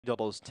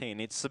$10.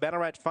 It's the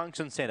Ballarat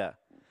Function Centre.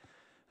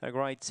 A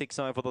grade 6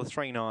 over the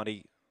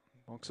 390.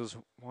 Boxes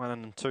 1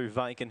 and 2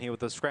 vacant here with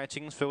the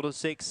scratchings. Filter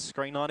 6.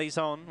 Screen 90's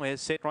on. We're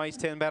set race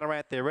 10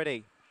 Ballarat. They're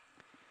ready.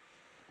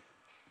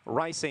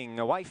 Racing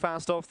away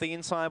fast off the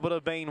inside would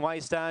have been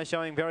Waystar,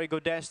 showing very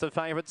good dash. The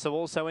favourites are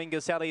also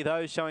Ingasali,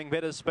 those showing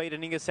better speed,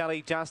 and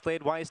Ingasali just led.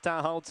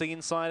 Waystar holds the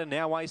inside, and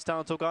now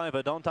Waystar took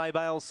over. Dante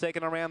Bale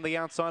second around the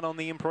outside on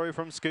the improve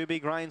from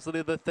Scooby Grains.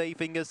 The thief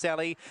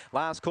Ingasali.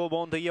 Last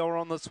Corborn Dior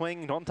on the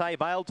swing. Dante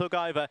Bale took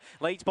over.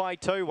 Leads by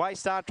 2.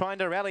 Waystar trying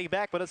to rally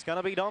back, but it's going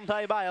to be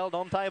Dante Bale.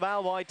 Dante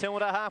Bale by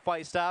 2.5.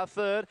 Waystar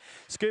third.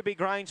 Scooby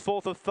Grains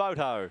fourth of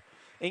Photo.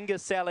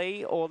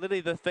 Ingasali or Lily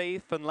the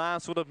Thief, and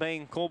last would have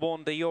been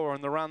Corborn Dior,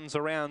 and the runs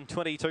around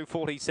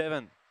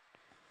 22.47.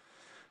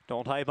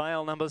 Dante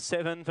Bale, number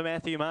 7 for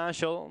Matthew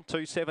Marshall,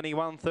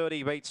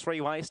 271.30, beats 3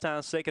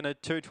 Waystar, second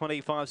at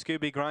 225.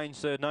 Scooby Grange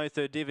third, no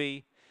third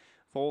divvy.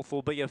 Fourth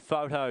will be a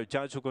Photo.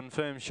 Judge will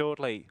confirm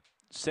shortly.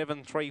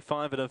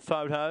 7.35 at a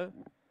Photo.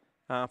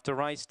 After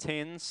race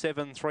 10,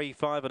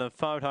 7.35 at a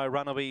Photo.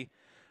 Run will be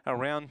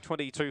around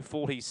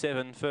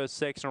 22.47. First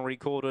section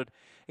recorded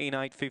in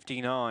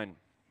 8.59.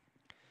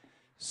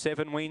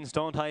 7 wins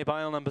Dante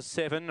Bale, number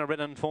 7. A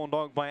red and fawn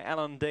dog by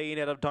Alan Dean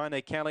out of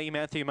Dinah Kelly.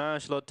 Matthew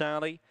Marshall at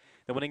Darley.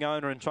 The winning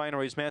owner and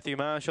trainer is Matthew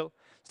Marshall.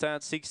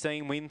 Start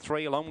 16, win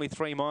 3, along with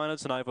 3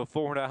 minors and over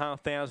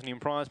 4,500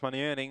 in prize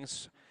money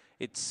earnings.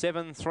 It's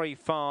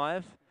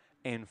 7.35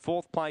 and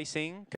fourth placing.